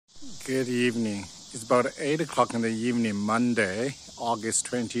Good evening. It's about 8 o'clock in the evening, Monday, August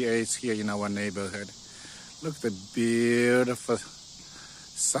 28th here in our neighborhood. Look at the beautiful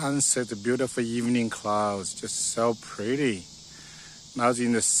sunset, the beautiful evening clouds, just so pretty. Now it's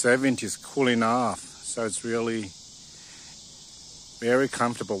in the 70s, cooling off, so it's really very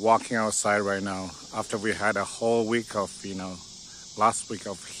comfortable walking outside right now after we had a whole week of, last week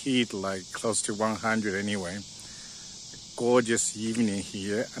of heat, like close to 100 anyway. Gorgeous evening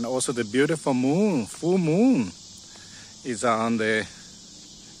here, and also the beautiful moon, full moon, is on the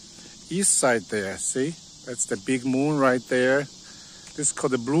east side there. See, that's the big moon right there. This is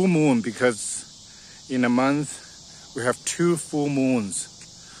called the blue moon because in a month we have 2 full moons.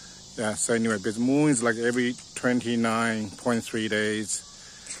 Yeah, so anyway, the moon is like every 29.3 days,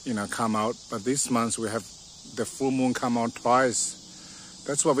 come out, but this month we have the full moon come out twice.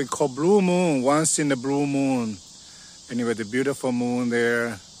 That's what we call blue moon, once in the blue moon. Anyway, the beautiful moon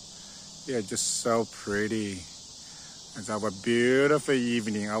there, yeah, just so pretty. It's our beautiful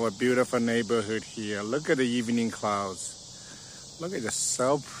evening, our beautiful neighborhood here. Look at the evening clouds. Look at it,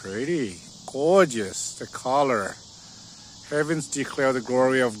 so pretty, gorgeous, the color. Heavens declare the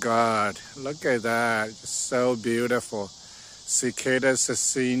glory of God. Look at that, just so beautiful. Cicadas are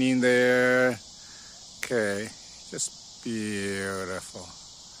singing there. Okay, just beautiful.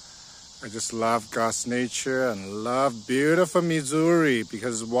 I just love God's nature and love beautiful Missouri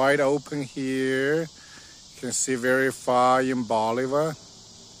because it's wide open here. You can see very far in Bolivar.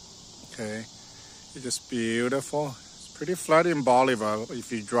 Okay, it's just beautiful. It's pretty flat in Bolivar.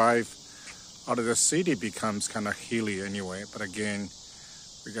 If you drive out of the city, it becomes kind of hilly anyway. But again,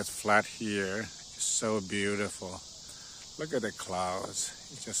 we got flat here. It's so beautiful. Look at the clouds.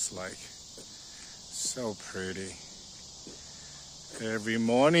 It's just like so pretty. Every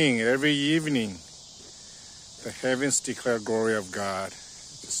morning, every evening, the heavens declare glory of God.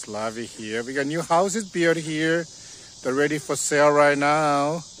 Just love it here. We got new houses built here. They're ready for sale right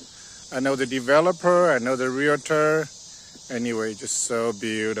now. I know the developer, I know the realtor. Anyway, just so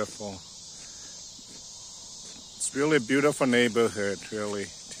beautiful. It's really a beautiful neighborhood, really,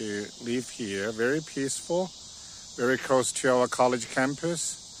 to live here. Very peaceful, very close to our college campus,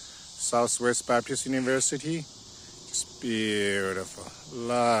 Southwest Baptist University. It's beautiful.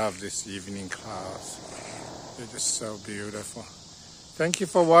 Love this evening clouds. They're just so beautiful. Thank you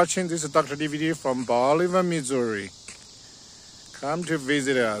for watching. This is DrDVD from Bolivar, Missouri. Come to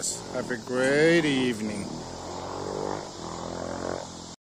visit us. Have a great evening.